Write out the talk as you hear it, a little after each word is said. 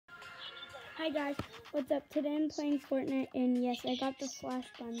Hi guys, what's up? Today I'm playing Fortnite, and yes, I got the Flash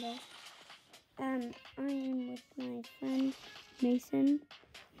bundle. I am with my friend Mason.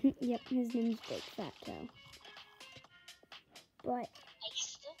 Yep, his name's Big Fat Toe. But I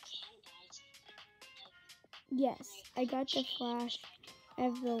still can, guys. yes, I got the Flash. I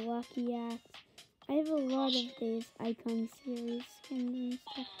have the Lucky Axe. I have a lot of these Icon series skins and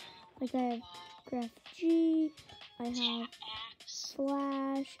stuff. Like I have Graph G. I have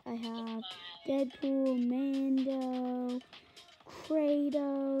Flash. I have Deadpool, Mando,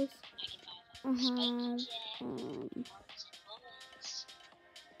 Kratos. I have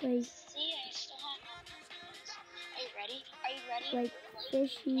like like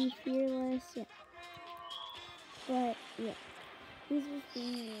Fishy, Fearless, yeah. But yeah, he's just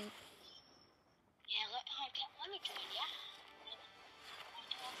being weird. Yeah, let me join ya.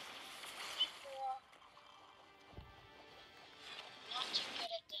 Not too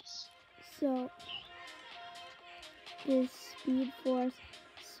good at this. So this Speed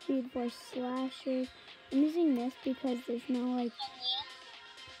Force slashers. I'm using this because there's no like.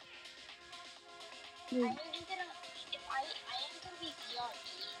 I am gonna be VRD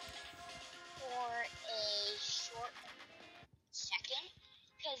for a short second,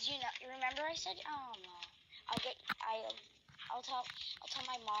 because you remember I said I'll tell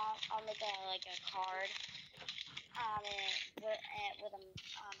my mom I'll make a card with a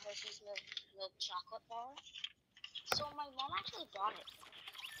Hershey's milk chocolate bar. So my mom actually bought it,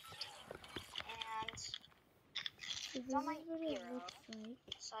 and it's on my bureau,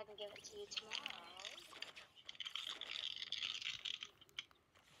 so I can give it to you tomorrow.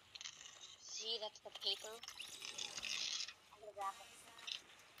 See, that's the paper. I'm gonna wrap it.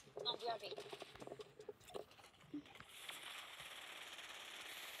 Oh, BRB.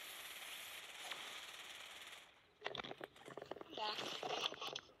 I'm back.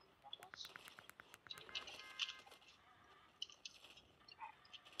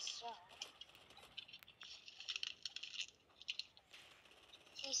 So,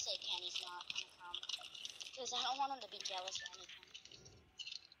 please say Kenny's not gonna come, because I don't want him to be jealous or anything.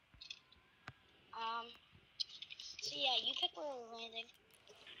 So yeah, you pick where we're landing.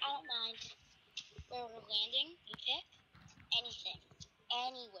 I don't mind where we're landing. You pick anything,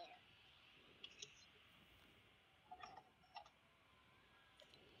 anywhere.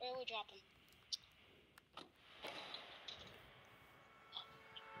 Where are we dropping?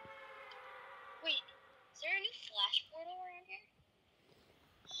 Wait, is there a new flash portal around here?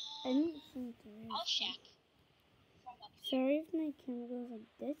 I didn't think there is. I'll check. Sorry if my camera goes like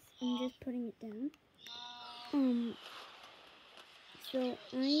this. I'm just putting it down. So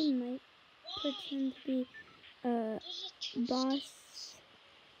I might pretend to be Boss,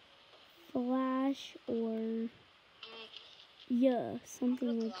 Flash, or yeah,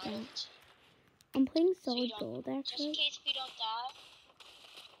 something like that. I'm playing Solid Gold actually. Just in case we don't die,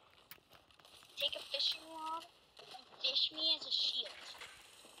 take a fishing rod and fish me as a shield.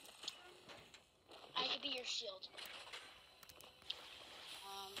 I could be your shield.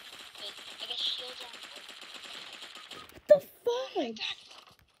 Wait, I guess shields are What the fuck? Oh my God.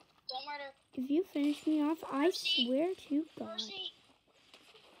 Don't murder. If you finish me off, Mercy. I swear to God. Mercy.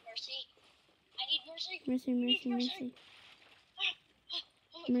 Mercy. I need mercy. Mercy, mercy, mercy.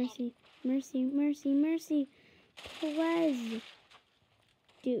 Oh my Mercy, mercy, mercy, mercy. Please.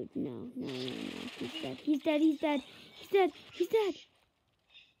 Dude, no. He's dead. He's dead. He's dead. He's dead. He's dead.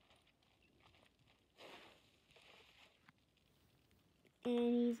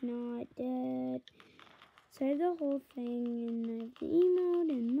 And he's not dead. So I have the whole thing, and I have the emote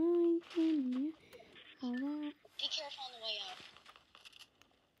and mine and all that. Be careful on the way out.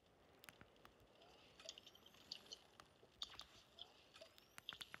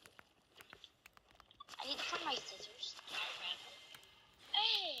 I need to find my scissors.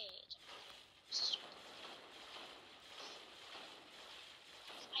 Hey!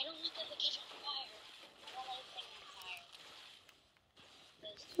 I don't want the location on fire. I don't want anything on fire.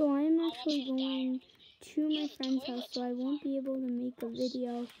 So I'm actually going to my friend's house, so I won't be able to make a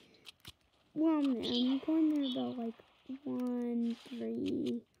video. Well, I'm going there about like 1,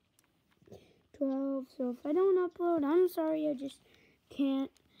 3, 12. So if I don't upload, I'm sorry, I just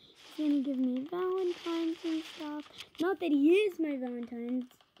can't. He's gonna give me Valentine's and stuff. Not that he is my Valentine's.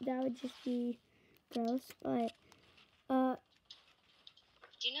 That would just be gross. But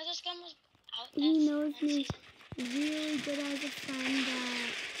do you know this gun was out? He knows me really good as a friend.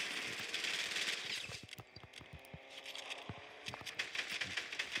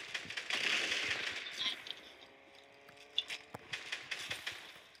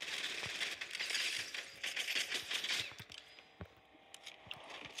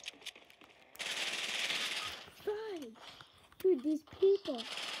 Dude, these people.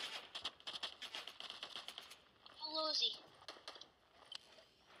 How low is he?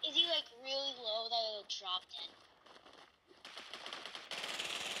 Is he like really low that it'll drop dead?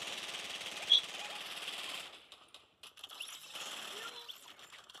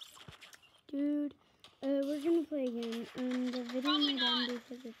 Dude, we're gonna play again. The video Probably might not. end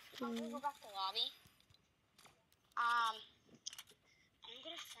because it's too I'm gonna late. go back to lobby. I'm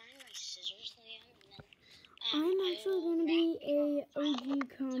gonna find my scissors, Liam, and then I'm actually gonna be a OG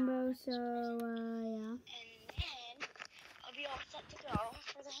combo, so yeah. and then I'll be all set to go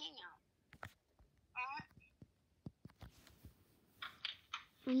for the hangout.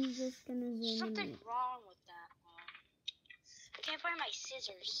 I'm just gonna zoom Something in. wrong with that. I can't find my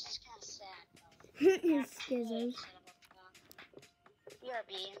scissors. It's kind of sad. His scissors.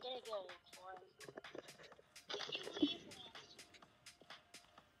 BRB, I'm gonna go look for him.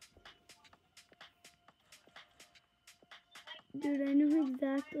 Dude, I know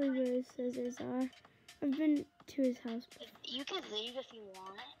exactly where his scissors are. I've been to his house before. You can leave if you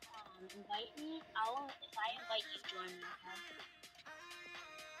want. Invite me. If I invite you, join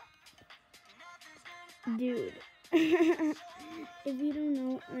me. Dude, if you don't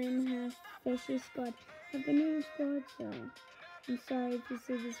know, I'm half fishy squad. I've been in a squad, so I'm sorry if you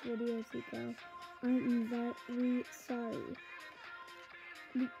see this video, Tico. I'm very sorry.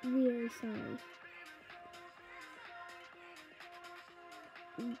 Really sorry.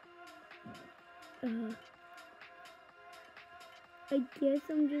 I guess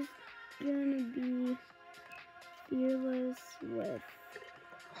I'm just gonna be fearless with.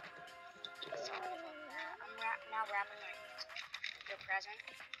 I'm now wrapping your present.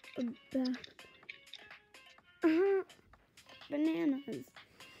 Bananas.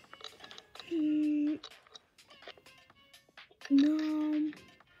 No.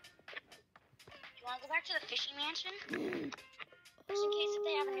 You want to go back to the fishing mansion? Just in case if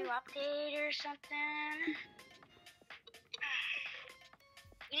they have a new update or something.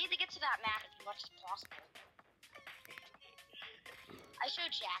 We need to get to that map as much as possible. I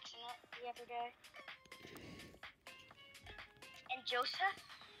showed Jackson it the other day. And Joseph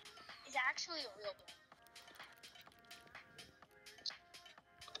is actually a real boy.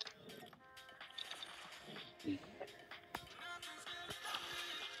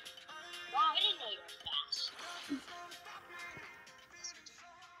 Wow, I didn't know you were fast.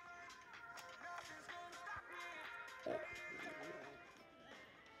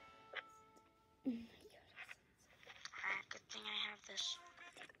 Good thing I have this.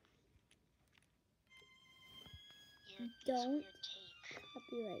 Don't weird tape.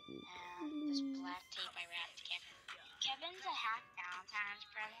 copyright me. This black tape I wrapped Kevin. Kevin's a happy Valentine's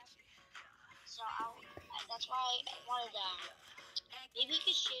present. So that's why I wanted maybe you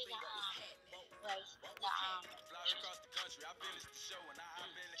could share the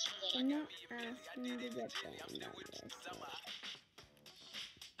I'm not asking to get banned on this.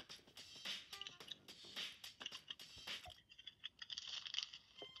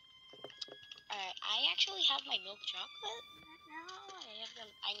 Alright, I actually have my milk chocolate right now.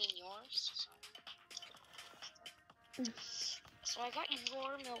 I mean yours. So I got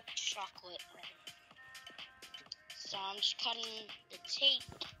your milk chocolate right. So I'm just cutting the tape.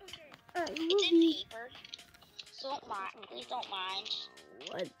 It's in paper. So don't mind. Please don't mind.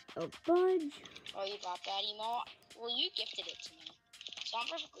 What a fudge. Oh, you bought that emote? Well, you gifted it to me. So I'm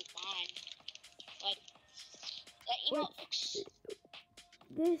perfectly fine. Like, that emote looks...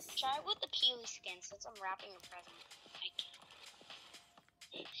 This... Try it with the peely skin since I'm wrapping a present. I can't.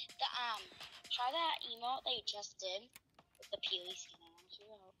 Try that emote that you just did with the peely skin. I want to see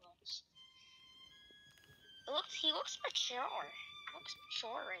how it looks. He looks mature. Looks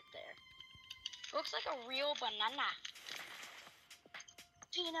mature right there. Looks like a real banana.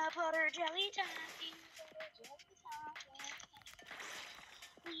 Peanut butter jelly time.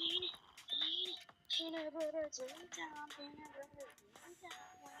 Peanut butter jelly time. Peanut butter jelly time.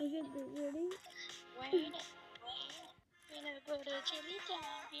 Is it ready? Wait. Peanut butter jelly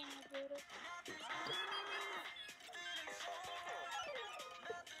time. Peanut butter.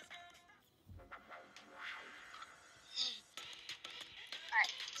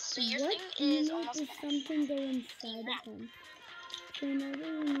 So your thing is almost finished. Something go inside of him. So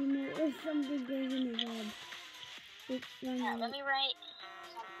another one, you know, if something goes in his head. Yeah, let me write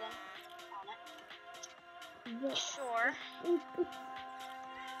something on it. Sure.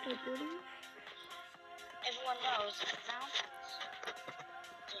 Everyone knows Valentine's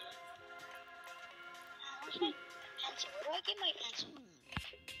Day. Where's my pencil? Where do I get my pencil?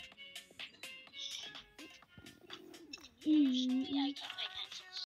 Usually I keep my